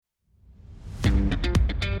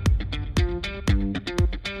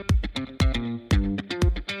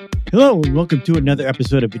Hello and welcome to another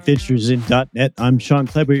episode of Adventures in .NET. I'm Sean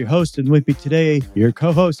Kleber, your host, and with me today, your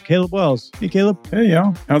co-host, Caleb Wells. Hey, Caleb. Hey,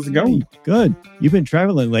 y'all. How's it going? Hey, good. You've been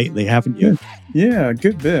traveling lately, haven't you? Yeah, a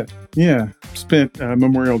good bit. Yeah, spent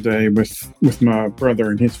Memorial Day with my brother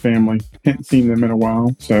and his family. Hadn't seen them in a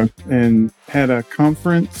while, and had a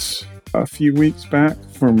conference a few weeks back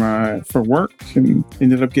for work, and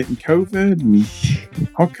ended up getting COVID and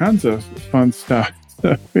all kinds of fun stuff.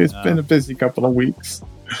 So it's been a busy couple of weeks.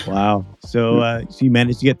 Wow. So you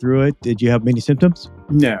managed to get through it. Did you have many symptoms?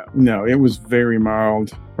 No, it was very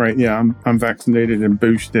mild. Right. Yeah, I'm vaccinated and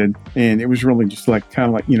boosted, and it was really just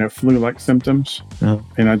kind of flu-like symptoms. Oh.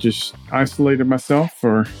 And I just isolated myself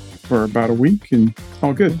for about a week, and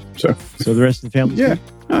all good. So the rest of the family? Yeah.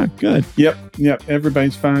 Oh, good. Yep.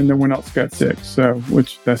 Everybody's fine. No one else got sick. So,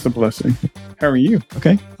 that's a blessing. How are you?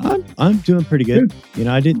 Okay. I'm doing pretty good. You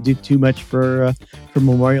know, I didn't do too much for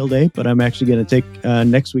Memorial Day, but I'm actually going to take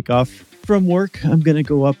next week off from work. I'm going to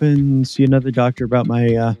go up and see another doctor about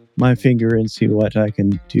my finger and see what I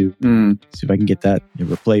can do. See if I can get that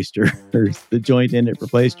replaced or the joint in it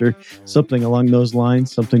replaced or something along those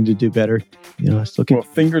lines, something to do better. You know, I still can. Well,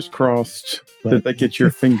 fingers crossed that they get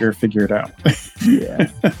your finger figured out.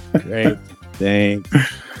 Yeah. Great. Thanks.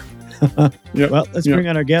 Well, let's bring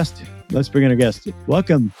on our guest.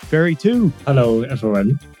 Welcome, Ferry 2. Hello,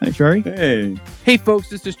 everyone. Hi, Ferry. Hey, folks,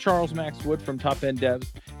 this is Charles Max Wood from Top End Devs,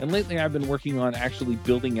 and lately I've been working on actually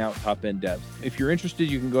building out Top End Devs. If you're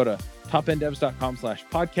interested, you can go to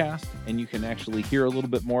topenddevs.com/podcast, and you can actually hear a little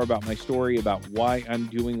bit more about my story, about why I'm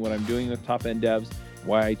doing what I'm doing with Top End Devs,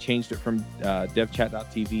 why I changed it from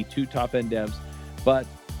devchat.tv to Top End Devs. But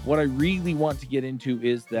what I really want to get into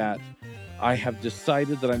is that I have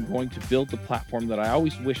decided that I'm going to build the platform that I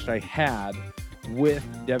always wished I had with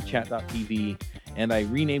devchat.tv, and I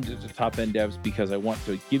renamed it to Top End Devs because I want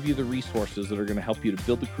to give you the resources that are going to help you to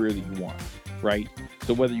build the career that you want, right?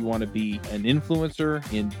 So whether you want to be an influencer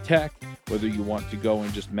in tech, whether you want to go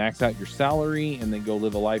and just max out your salary and then go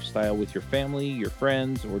live a lifestyle with your family, your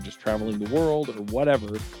friends, or just traveling the world or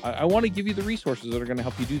whatever, I want to give you the resources that are going to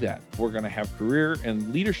help you do that. We're going to have career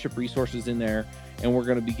and leadership resources in there, and we're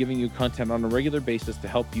going to be giving you content on a regular basis to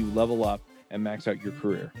help you level up and max out your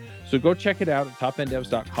career. So go check it out at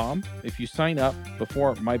topenddevs.com. If you sign up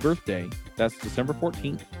before my birthday, that's December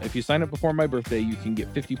 14th. If you sign up before my birthday, you can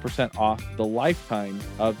get 50% off the lifetime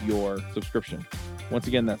of your subscription. Once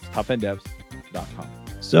again, that's topenddevs.com.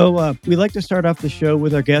 So we like to start off the show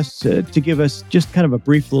with our guests to give us just kind of a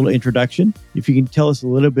brief little introduction. If you can tell us a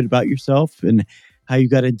little bit about yourself and how you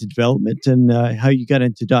got into development and how you got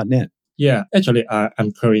into .NET. Yeah, actually,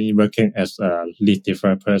 I'm currently working as a lead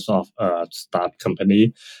developer of a startup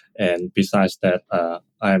company. And besides that,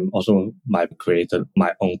 I'm also created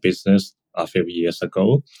my own business a few years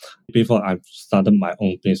ago. Before I started my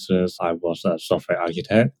own business, I was a software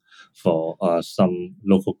architect for some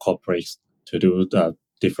local corporates to do the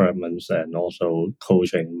developments and also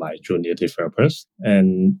coaching my junior developers.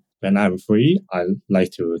 And when I'm free, I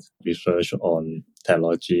like to research on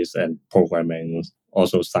technologies and programming,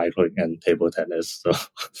 also cycling and table tennis. So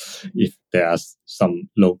if there's some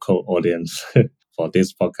local audience for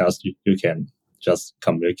this podcast, you can just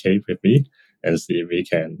communicate with me and see if we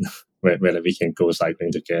can whether we can go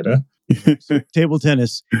cycling together. Table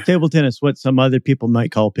tennis, what some other people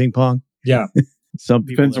might call ping pong. Yeah. Some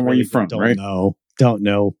people depends on where you're from, right? Don't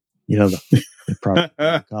know, the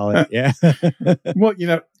proper call it. Yeah. Well,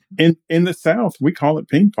 in the South, we call it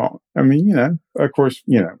ping pong. I mean, of course,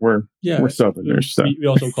 we're Southerners. So. We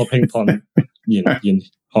also call ping pong in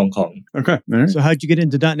Hong Kong. Okay. All right. So how'd you get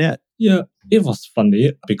into .NET? Yeah, it was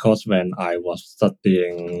funny because when I was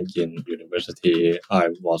studying in university, I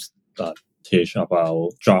was teach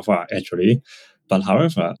about Java actually. But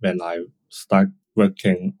however, when I start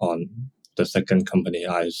working on the second company,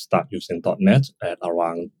 I start using .NET at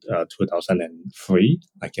around 2003,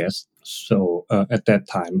 I guess. So at that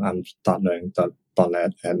time, I'm start learning the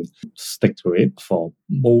 .NET and stick to it for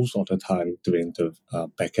most of the time doing the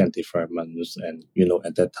backend developments. And,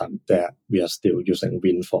 at that time that we are still using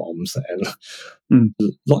WinForms and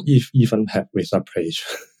not even have Visual Page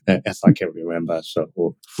as I can remember.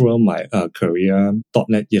 So throughout my career,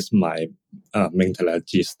 .NET is my main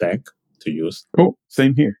technology stack to use. Cool.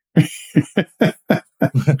 Same here.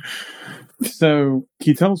 So can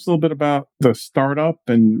you tell us a little bit about the startup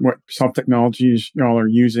and what soft technologies y'all are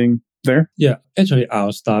using there? Yeah, actually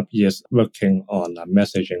our startup is working on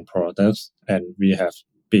messaging products, and we have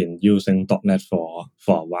been using .NET for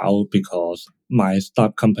a while because my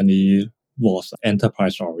startup company was an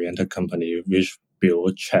enterprise-oriented company which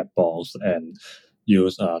built chatbots and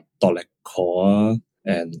use .NET Core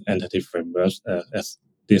and Entity Frameworks as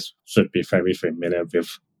this should be very familiar with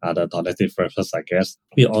other .NET developers, I guess.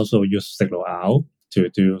 We also use SignalR to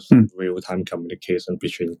do some real-time communication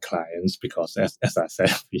between clients because, as I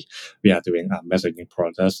said, we are doing messaging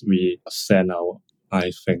products. We send out,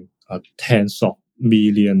 I think, tens of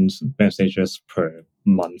millions messages per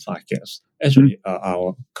month, I guess. Actually,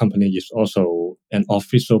 our company is also an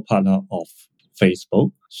official partner of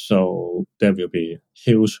Facebook, so there will be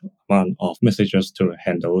huge amount of messages to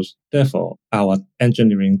handle. Therefore, our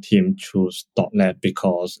engineering team chose .NET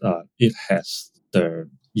because it has the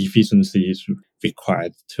efficiencies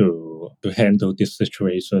required to handle this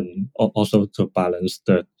situation, also to balance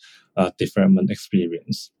the development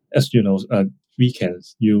experience. As you know, we can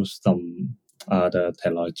use some other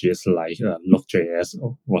technologies like Node.js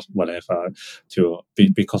or whatever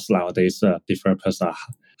because nowadays developers are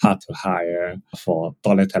hard to hire for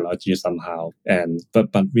 .NET technology somehow,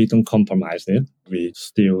 but we don't compromise it. We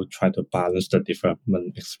still try to balance the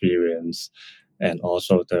development experience and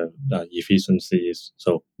also the efficiencies.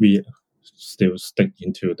 So we still stick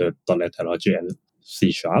into the .NET technology and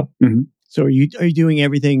C#. Mm-hmm. So are you doing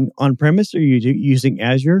everything on premise, or are you using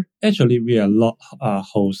Azure? Actually, we are not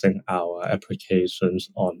hosting our applications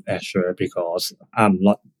on Azure because I'm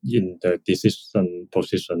not in the decision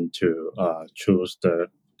position to choose the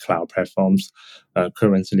cloud platforms.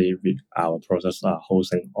 Currently, our products are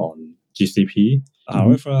hosting on GCP.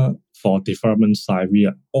 However, for development side,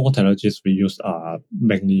 all technologies we use are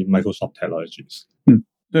mainly Microsoft technologies.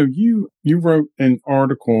 So you wrote an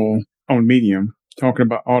article on Medium talking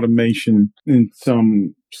about automation and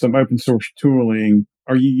some open source tooling.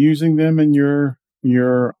 Are you using them in your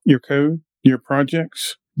code, your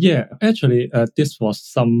projects? Yeah, actually, this was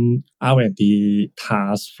some R&D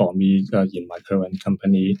task for me in my current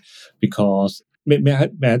company because may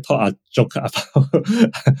I talk a joke about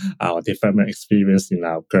our development experience in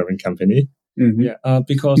our current company? Mm-hmm. Yeah,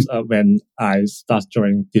 because when I start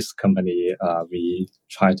joining this company, we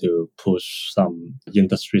try to push some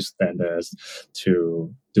industry standards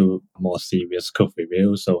to do more serious code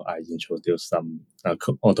review. So I introduced some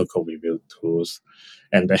auto code review tools,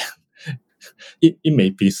 and then it may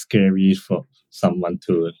be scary for someone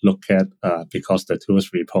to look at because the tools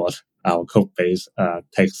report our code base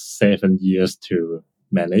takes 7 years to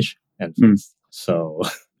manage and fix. So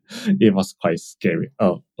it was quite scary.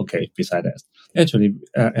 Oh, okay. Besides that, actually,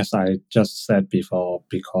 as I just said before,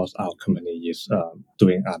 because our company is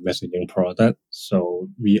doing a messaging product, so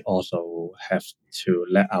we also have to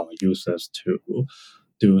let our users to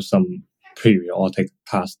do some periodic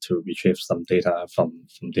tasks to retrieve some data from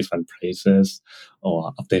different places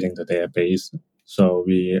or updating the database. So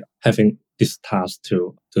we having this task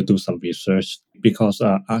to do some research because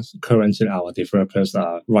as currently our developers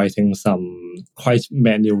are writing some quite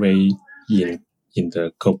manual way in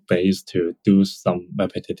the code base to do some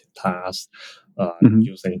repetitive tasks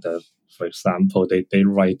using for example, they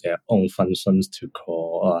write their own functions to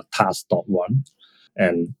call task.1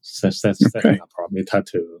 and set a parameter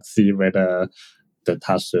to see whether the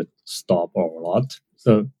task should stop or not.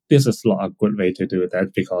 So this is not a good way to do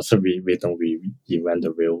that because we don't reinvent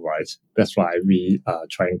the wheel, right? That's why we are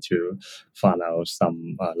trying to find out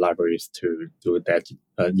some libraries to do that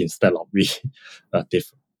instead of we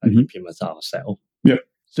implement ourselves. Yeah.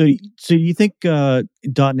 So you think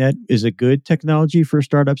 .NET is a good technology for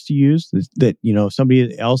startups to use? That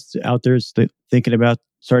somebody else out there is thinking about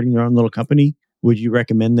starting their own little company? Would you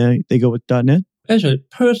recommend they go with .NET? Actually,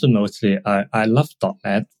 personally, I love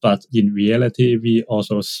 .NET, but in reality, we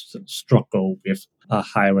also struggle with a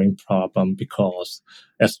hiring problem because,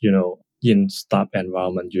 as you know, in startup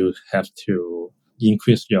environment, you have to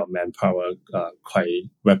increase your manpower quite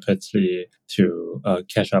rapidly to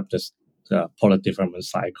catch up this product development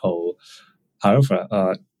cycle. However,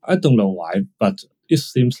 I don't know why, but it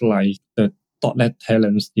seems like the .NET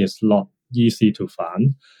talents is not easy to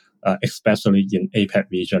find. Especially in APAC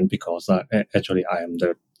region, because actually I am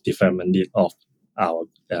the development lead of our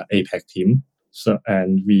APAC team. So,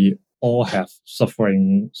 and we all have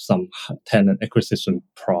suffering some talent acquisition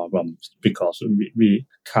problems because we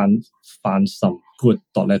can't find some good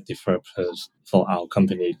 .NET developers for our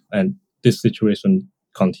company. And this situation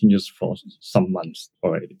continues for some months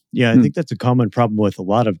already. Yeah, I think that's a common problem with a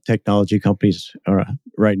lot of technology companies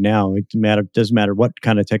right now. It doesn't matter what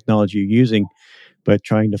kind of technology you're using, but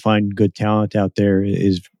trying to find good talent out there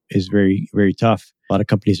is very, very tough. A lot of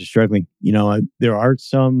companies are struggling. There are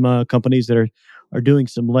some companies that are doing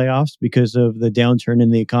some layoffs because of the downturn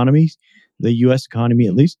in the economy, the U.S. economy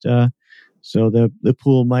at least. So the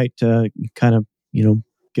pool might kind of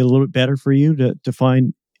get a little bit better for you to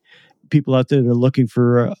find people out there that are looking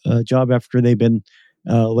for a job after they've been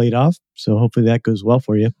laid off. So hopefully that goes well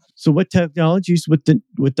for you. So what technologies with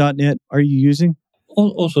 .NET are you using?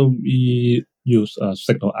 Also, we use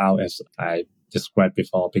Signal Out as I described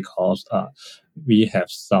before because we have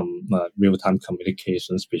some real-time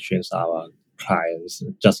communications between our clients,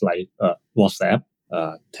 just like WhatsApp,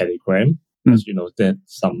 Telegram. As you know, there's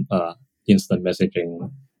some instant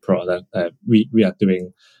messaging product. We are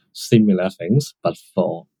doing similar things, but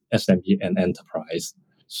for SME and enterprise.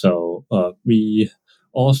 So we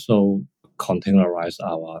also containerize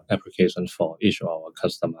our application for each of our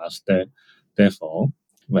customers. Therefore,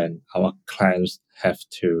 when our clients have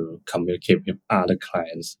to communicate with other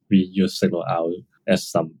clients, we use Signal Out as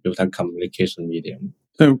some real-time communication medium.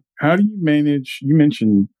 So how do you manage, you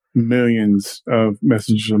mentioned millions of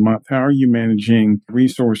messages a month. How are you managing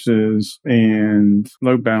resources and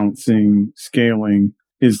load balancing, scaling?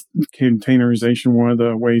 Is containerization one of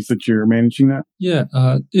the ways that you're managing that? Yeah,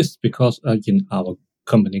 it's because in our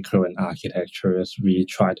company current architectures, we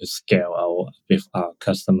try to scale out with our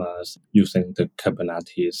customers using the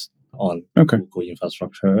Kubernetes on Google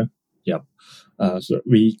infrastructure. Yep. So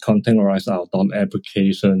we containerize our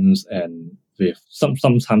applications, and with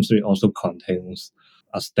sometimes we also contains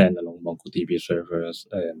a standalone MongoDB servers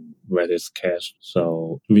and Redis cache.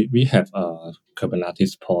 So we have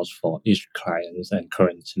Kubernetes pods for each client, and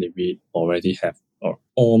currently we already have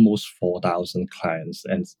almost 4,000 clients,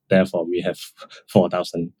 and therefore we have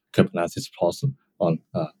 4,000 Kubernetes pods on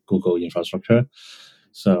Google infrastructure.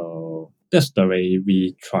 So that's the way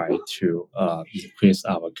we try to increase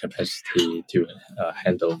our capacity to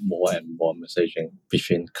handle more and more messaging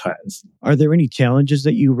between clients. Are there any challenges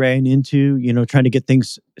that you ran into, trying to get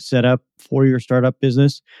things set up for your startup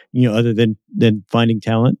business, other than finding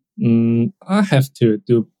talent? I have to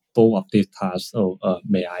do both of these tasks. So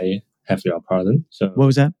may I have your pardon? So what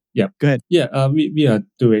was that? Yeah, go ahead. Yeah, we are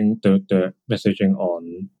doing the messaging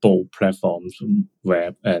on both platforms,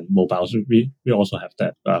 web and mobile. So we also have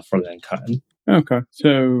that front-end client. Okay.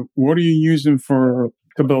 So what are you using to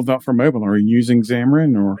build out for mobile? Are you using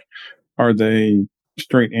Xamarin, or are they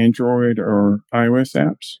straight Android or iOS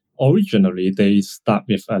apps? Originally, they start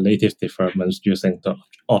with native developments using the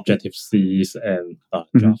Objective-C and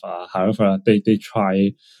Java. However, they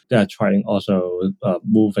are trying also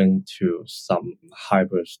moving to some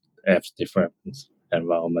hybrid apps development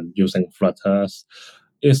environment using Flutter.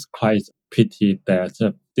 It's quite pity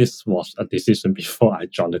that this was a decision before I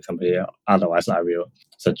joined the company. Otherwise, I will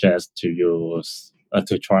suggest to use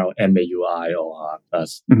to try out MAUI or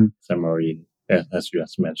Xamarin, as you have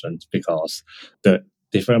mentioned, because the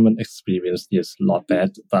development experience is not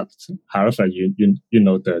bad, but however, you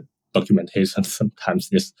know the documentation sometimes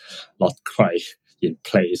is not quite in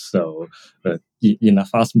place. So in a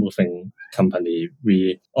fast-moving company,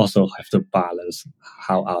 we also have to balance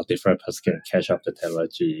how our developers can catch up the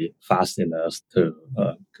technology fast enough to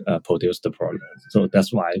produce the product. So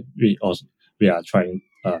that's why we are trying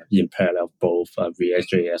in parallel both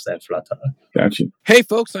React.js and Flutter. Gotcha. Hey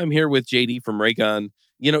folks, I'm here with JD from Raygun.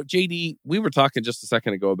 JD, we were talking just a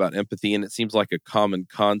second ago about empathy, and it seems like a common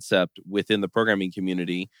concept within the programming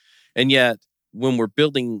community. And yet, when we're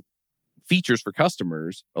building features for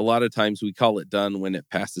customers, a lot of times we call it done when it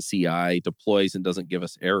passes CI, deploys, and doesn't give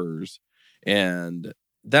us errors. And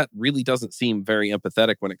that really doesn't seem very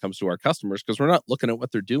empathetic when it comes to our customers because we're not looking at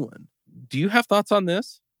what they're doing. Do you have thoughts on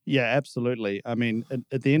this? Yeah, absolutely. I mean,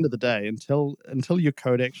 at the end of the day, until your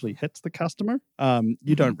code actually hits the customer,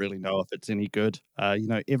 you don't really know if it's any good.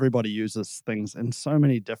 Everybody uses things in so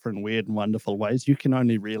many different weird and wonderful ways. You can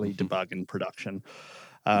only really debug in production.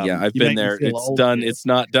 I've been there. It's done. It's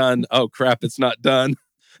not done. Oh, crap. It's not done.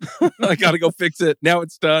 I got to go fix it. Now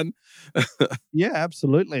it's done. Yeah,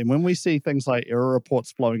 absolutely. And when we see things like error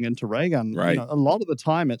reports flowing into Raygun, right. A lot of the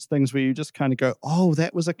time it's things where you just kind of go, oh,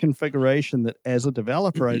 that was a configuration that as a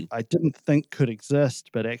developer, I didn't think could exist,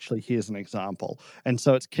 but actually here's an example. And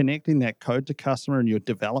so it's connecting that code to customer and your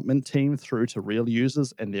development team through to real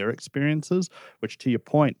users and their experiences, which to your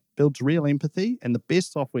point, builds real empathy, and the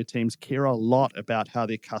best software teams care a lot about how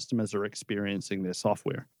their customers are experiencing their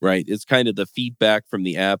software. Right. It's kind of the feedback from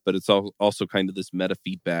the app, but it's also kind of this meta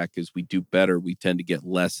feedback. As we do better, we tend to get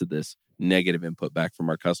less of this negative input back from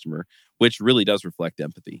our customer, which really does reflect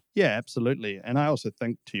empathy. Yeah, absolutely. And I also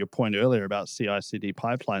think to your point earlier about CI/CD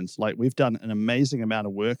pipelines, like we've done an amazing amount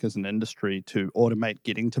of work as an industry to automate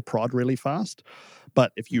getting to prod really fast.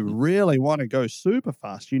 But if you really want to go super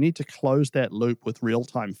fast, you need to close that loop with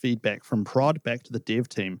real-time feedback from prod back to the dev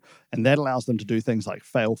team. And that allows them to do things like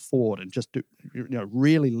fail forward and just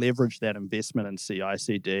really leverage that investment in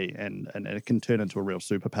CI/CD, and it can turn into a real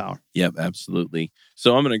superpower. Yep, absolutely.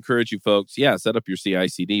 So I'm going to encourage you folks folks, yeah, set up your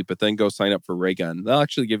CI/CD, but then go sign up for Raygun. They'll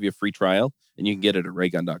actually give you a free trial, and you can get it at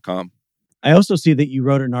raygun.com. I also see that you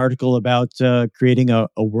wrote an article about creating a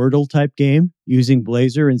Wordle type game using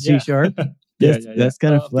Blazor and C#. That's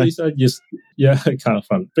kind of fun. Blazor is kind of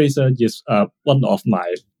fun. Blazor is one of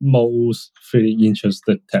my most really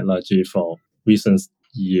interested technology for recent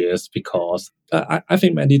years because I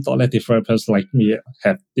think many .NET developers like me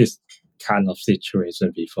have this kind of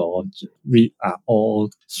situation before. We are all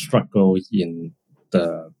struggle in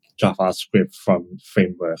the JavaScript from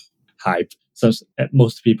framework hype. So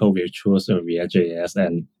most people will choose a React.js,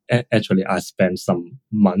 and actually I spent some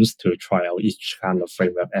months to try out each kind of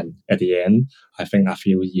framework, and at the end, I think a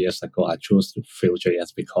few years ago, I chose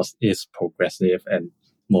Vue.js because it's progressive and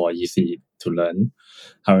more easy to learn.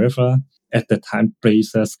 However, at the time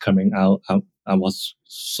Blazor's coming out, I was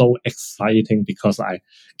so exciting because I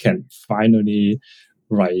can finally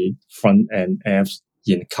write front-end apps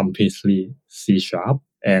in completely C#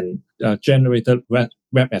 and generated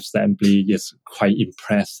WebAssembly is quite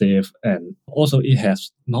impressive, and also it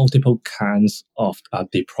has multiple kinds of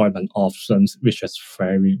deployment options, which is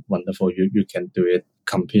very wonderful. You can do it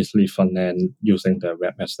completely front-end using the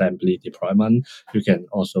WebAssembly deployment. You can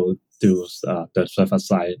also do the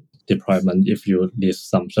server-side deployment if you need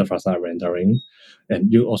some server-side rendering,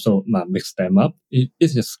 and you also mix them up. It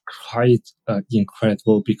is quite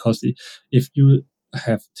incredible because if you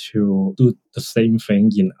have to do the same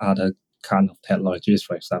thing in other kind of technologies,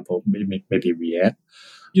 for example, maybe React,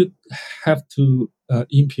 you have to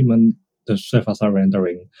implement the server-side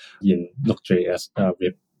rendering in Node.js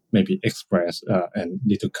with maybe Express and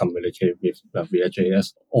need to communicate with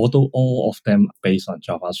React.js. Although all of them based on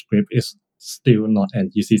JavaScript, is still not an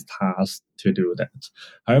easy task to do that.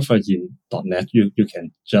 However, in .NET, you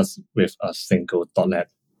can just with a single .NET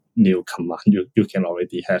new command, you can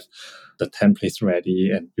already have the templates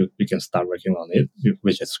ready and you can start working on it,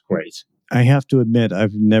 which is great. I have to admit,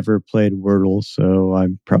 I've never played Wordle, so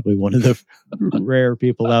I'm probably one of the rare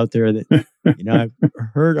people out there that, I've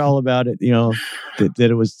heard all about it, that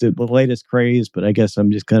it was the latest craze, but I guess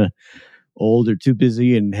I'm just kind of old or too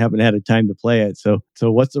busy and haven't had a time to play it. So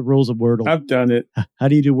what's the rules of Wordle? I've done it. How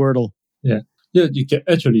do you do Wordle? Yeah, you can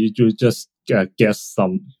actually just guess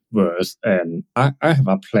some words, and I have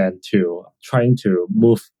a plan to trying to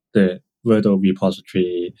move the Wordle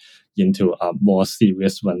repository into a more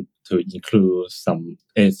serious one to include some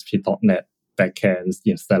ASP.NET backends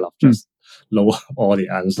instead of just load all the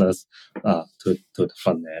answers to the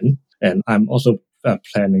front end. And I'm also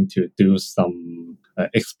planning to do some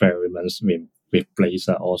experiments with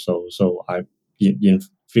Blazor also. So in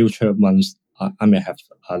future months, I may have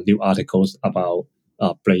new articles about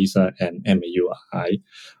Blazor and MAUI,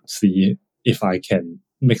 see if I can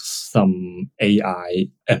mix some AI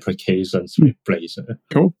applications with Blazor.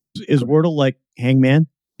 Cool. Is Wordle like Hangman?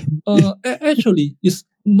 Actually, it's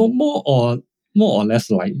more or less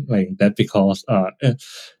like that because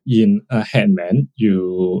in Hangman,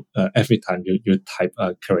 you every time you type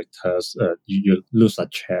characters, you lose a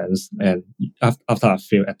chance, and after a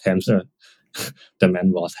few attempts, the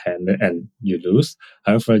man was handed and you lose.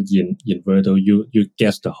 However, in Wordle, you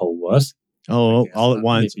guess the whole words. Oh, all at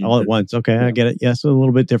once. Okay, yeah. I get it. Yeah, so a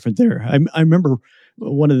little bit different there. I remember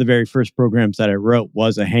one of the very first programs that I wrote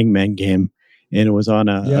was a Hangman game, and it was on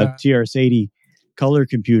a TRS-80 color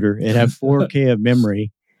computer. It had 4K of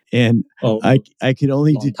memory, and I could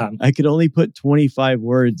only put 25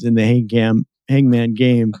 words in the Hangman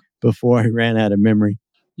game before I ran out of memory.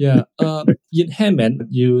 Yeah, in Hangman,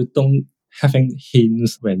 you don't having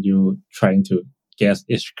hints when you trying to guess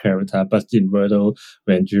each character, but in Wordle,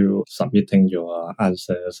 when you submitting your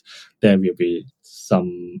answers, there will be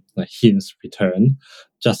some hints returned,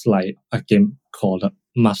 just like a game called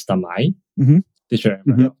Mastermind. Mm-hmm. Did you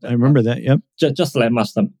remember? I remember that. Yep. Just like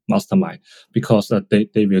Mastermind, because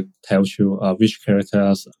they will tell you which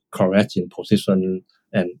characters correct in position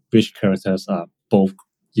and which characters are both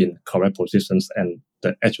in correct positions and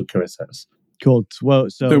the actual characters. Cool. Well,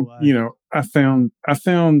 so I found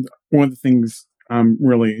one of the things I'm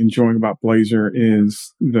really enjoying about Blazor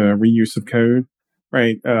is the reuse of code.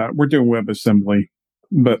 Right, we're doing WebAssembly,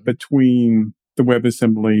 but between the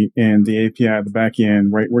WebAssembly and the API at the back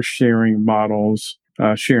end, right, we're sharing models,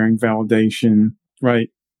 sharing validation. Right,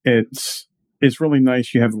 it's really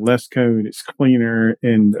nice. You have less code, it's cleaner,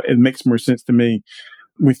 and it makes more sense to me.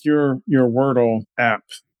 With your Wordle app,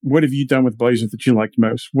 what have you done with Blazor that you liked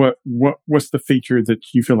most? What's the feature that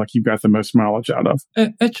you feel like you got the most mileage out of?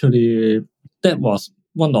 Actually, that was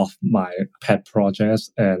one of my pet projects,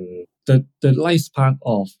 and the nice part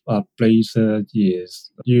of Blazor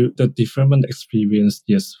is the development experience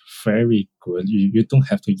is very good. You don't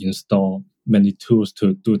have to install many tools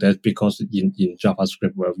to do that, because in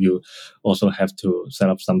JavaScript where you also have to set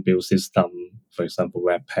up some build system, for example,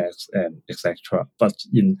 Webpacks and etc. But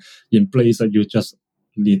in Blazor, you just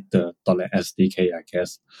need the .NET SDK, I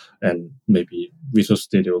guess, and maybe Visual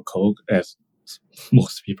Studio Code, as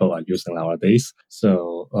most people are using nowadays.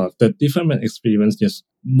 So the development experience is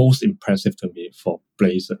most impressive to me for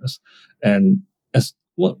Blazors. And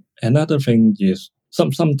another thing is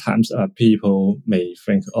sometimes people may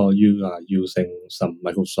think, oh, you are using some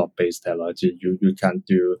Microsoft-based technology. You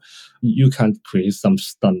can't create some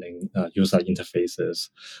stunning user interfaces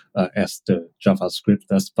as the JavaScript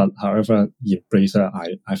does. But however, in Blazor,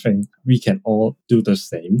 I think we can all do the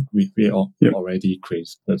same. We already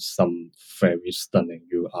created some very stunning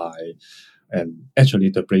UI. And actually,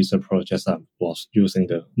 the Blazor project was using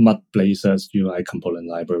the Mud Blazor's UI component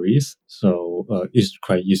libraries. So it's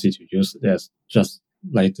quite easy to use. It's just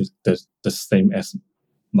like the same as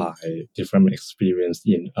my different experience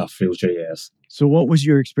in Vue.js. So what was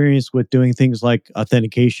your experience with doing things like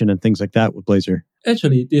authentication and things like that with Blazor?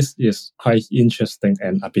 Actually, this is quite interesting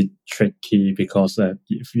and a bit tricky, because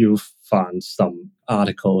if you find some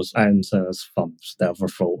articles, answers from Stack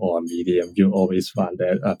Overflow or Medium, you always find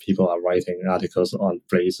that people are writing articles on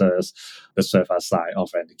Blazor's, the server-side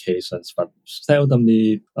authentications, but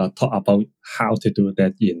seldomly talk about how to do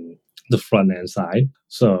that in the front-end side.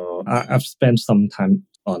 So I've spent some time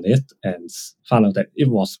on it and found out that it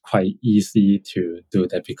was quite easy to do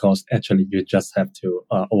that, because actually you just have to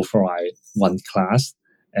override one class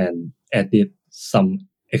and edit some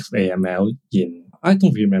XAML in, I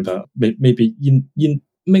don't remember, maybe in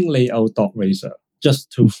main layout.razor,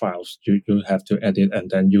 just two files you have to edit,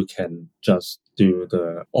 and then you can just do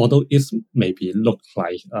although it maybe look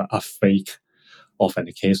like a fake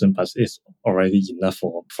authentication, but it's already enough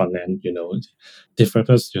for front end.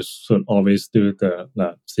 Developers should always do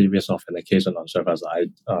the serious authentication on server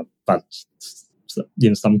side, but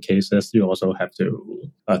in some cases you also have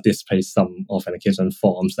to display some authentication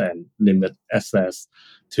forms and limit access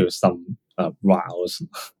to some routes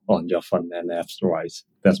on your front end apps. Right,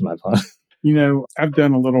 that's my part. I've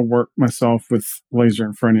done a little work myself with Blazor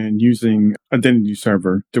and front end using Identity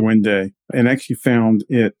Server, Duende, and actually found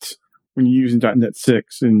it, when you're using .NET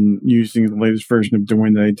 6 and using the latest version of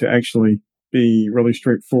Duende, to actually be really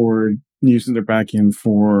straightforward using their backend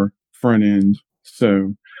for front end.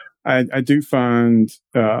 So I do find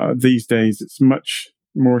these days it's much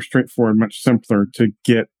more straightforward, much simpler to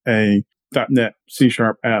get a .NET C#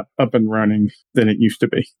 app up and running than it used to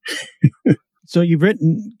be. So you've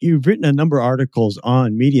written a number of articles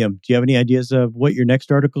on Medium. Do you have any ideas of what your next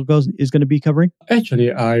article is going to be covering?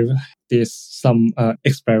 Actually, I did some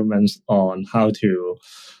experiments on how to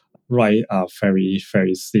write a very,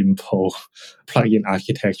 very simple plugin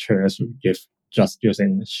architectures with just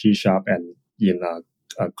using C# and in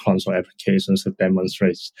console applications to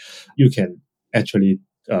demonstrate you can actually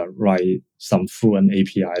write some fluent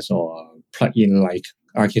APIs or plugin-like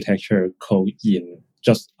architecture code in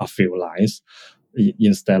just a few lines,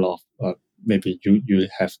 instead of maybe you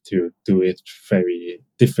have to do it very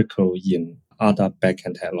difficult in other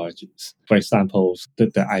backend technologies. For example,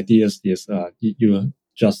 the idea is you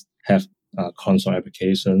just have console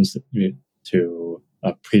applications to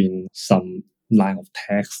print some line of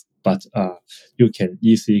text, but you can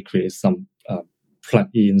easily create some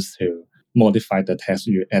plugins to modify the text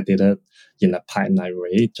you edited in a pipeline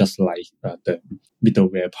way, just like the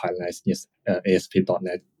middleware pipelines in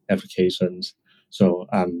ASP.NET applications. So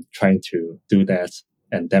I'm trying to do that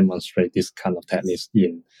and demonstrate this kind of techniques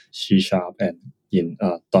in C# and in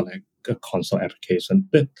 .NET console application.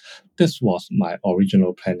 This was my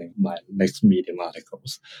original planning, my next Medium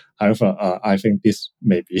articles. However, I think this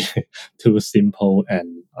may be too simple,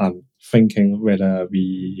 and I'm thinking whether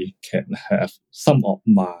we can have some of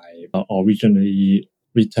my originally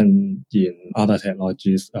written in other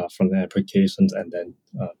technologies from the applications and then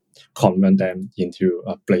convert them into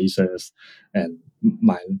Blazors, and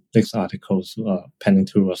my next articles planning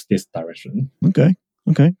towards this direction.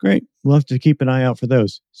 Okay, great. We'll have to keep an eye out for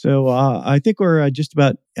those. So I think we're just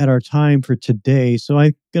about at our time for today. So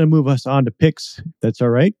I'm going to move us on to picks. If that's all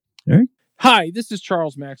right. All right. Hi, this is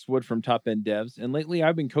Charles Max Wood from Top End Devs. And lately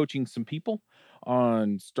I've been coaching some people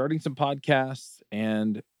on starting some podcasts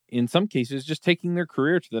and in some cases just taking their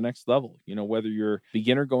career to the next level. Whether you're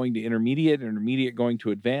beginner going to intermediate going to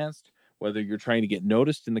advanced, whether you're trying to get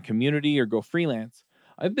noticed in the community or go freelance,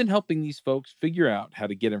 I've been helping these folks figure out how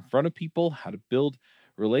to get in front of people, how to build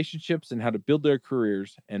relationships, and how to build their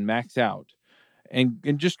careers and max out and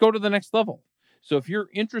just go to the next level. So if you're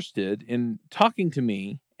interested in talking to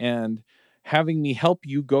me and having me help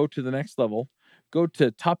you go to the next level, go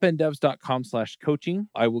to topenddevs.com/coaching.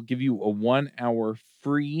 I will give you a 1-hour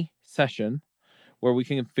free session where we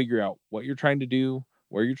can figure out what you're trying to do,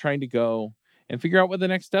 where you're trying to go, and figure out what the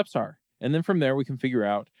next steps are. And then from there, we can figure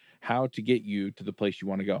out how to get you to the place you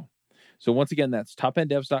want to go. So once again, that's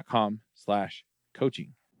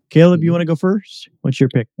topenddevs.com/coaching. Caleb, you want to go first? What's your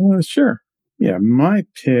pick? Sure. Yeah, my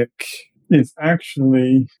pick is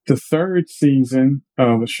actually the 3rd season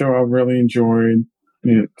of a show I really enjoyed.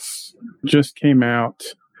 It's just came out.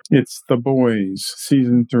 It's The Boys,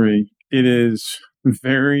 season 3. It is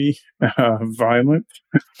very violent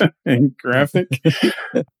and graphic,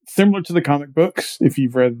 similar to the comic books, if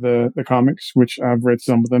you've read the comics, which I've read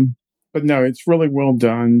some of them. But no, it's really well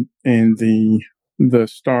done, and the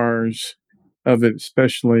stars of it,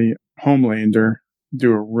 especially Homelander,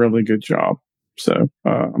 do a really good job. So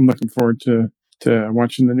I'm looking forward to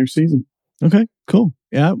watching the new season. Okay, cool.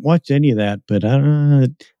 Yeah, I haven't watched any of that, but I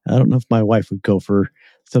don't know if my wife would go for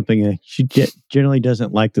something. She generally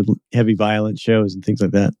doesn't like the heavy violent shows and things like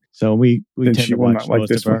that. So we tend to watch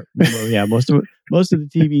most of our most of the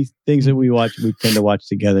TV things that we watch, we tend to watch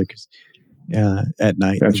together because at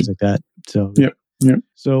night, things like that. So yep.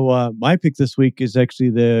 So my pick this week is actually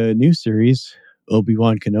the new series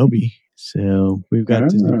Obi-Wan Kenobi. So we've got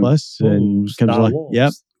Disney Plus and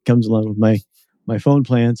comes along with my phone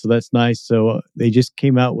plan. So that's nice. So they just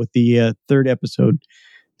came out with the 3rd episode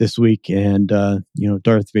this week, and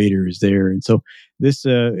Darth Vader is there. And so this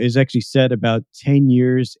is actually set about 10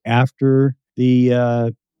 years after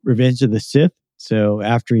the Revenge of the Sith. So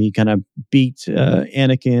after he kind of beat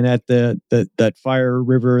Anakin at that fire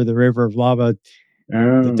river, the river of lava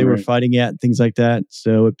that they were fighting at, and things like that.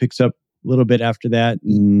 So it picks up a little bit after that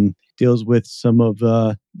and deals with some of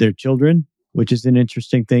their children, which is an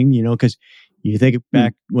interesting thing, because you think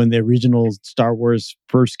back when the original Star Wars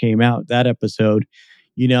first came out, that episode,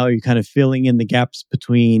 you're kind of filling in the gaps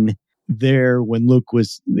between there when Luke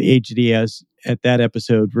was the age that he is at that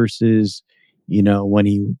episode versus,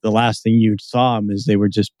 when the last thing you saw him is they were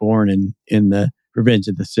just born in the Revenge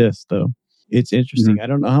of the Sith. So it's interesting. I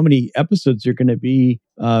don't know how many episodes are going to be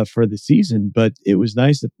for the season, but it was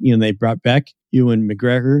nice that, they brought back Ewan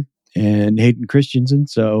McGregor and Hayden Christensen.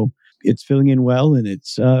 So it's filling in well, and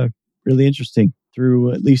it's really interesting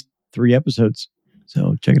through at least 3 episodes.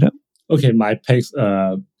 So check it out. Okay, my picks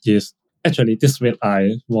is actually this week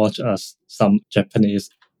I watched some Japanese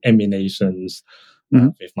animations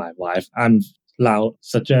with my wife. I'm now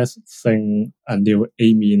suggesting a new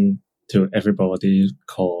anime to everybody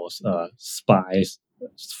called Spy's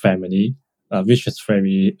Family, which is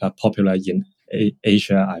very popular in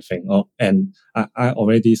Asia, I think. And I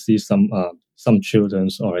already see some children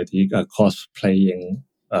already cosplaying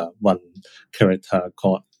one character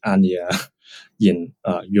called Anya in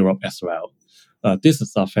Europe as well. This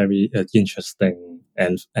is a very interesting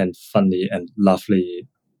and funny and lovely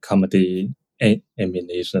comedy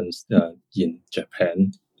animations in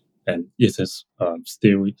Japan, and it is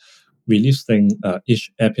still releasing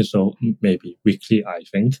each episode maybe weekly, I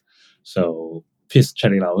think. So please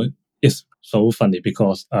check it out. It's so funny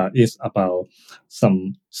because it's about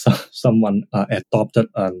someone adopted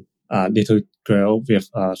a little girl with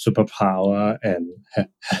a superpower and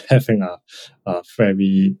having a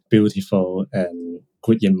very beautiful and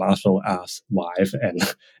good in martial arts wife, and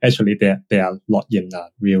actually they are not in a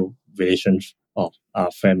real relationship of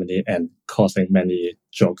family and causing many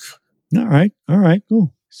jokes. All right,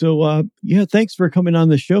 cool. So, thanks for coming on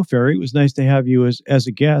the show, Ferry. It was nice to have you as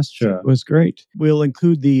a guest. Sure. It was great. We'll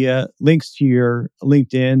include the links to your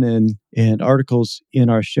LinkedIn and articles in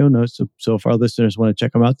our show notes. So if our listeners want to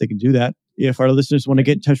check them out, they can do that. If our listeners want to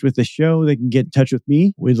get in touch with the show, they can get in touch with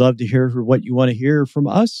me. We'd love to hear what you want to hear from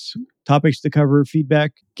us. Topics to cover,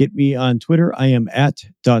 feedback. Get me on Twitter. I am at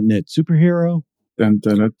 .NET Superhero. Dun,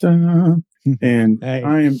 dun, dun, dun. And hey,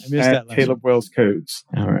 I am at Caleb Wells Codes.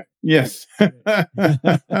 All right. Yes.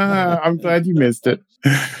 I'm glad you missed it.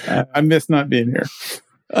 I miss not being here.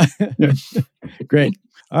 Great.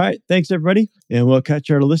 All right. Thanks, everybody. And we'll catch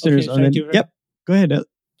our listeners on the... Yep. Go ahead.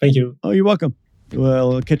 Thank you. Oh, you're welcome.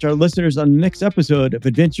 We'll catch our listeners on the next episode of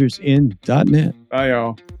Adventures in .NET. Bye,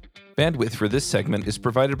 y'all. Bandwidth for this segment is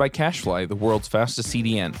provided by CacheFly, the world's fastest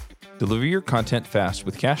CDN. Deliver your content fast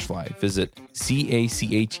with CacheFly. Visit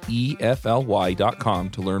CacheFly.com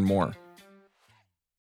to learn more.